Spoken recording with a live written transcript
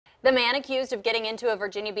The man accused of getting into a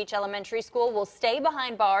Virginia Beach elementary school will stay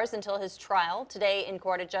behind bars until his trial. Today in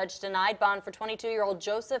court, a judge denied bond for 22-year-old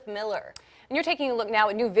Joseph Miller. And you're taking a look now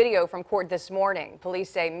at new video from court this morning.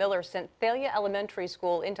 Police say Miller sent Thalia Elementary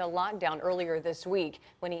School into lockdown earlier this week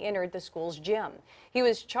when he entered the school's gym. He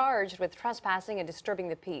was charged with trespassing and disturbing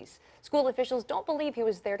the peace. School officials don't believe he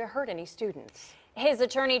was there to hurt any students. His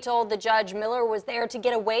attorney told the judge Miller was there to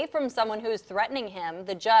get away from someone who is threatening him.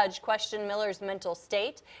 The judge questioned Miller's mental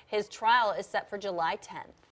state. His trial is set for July 10th.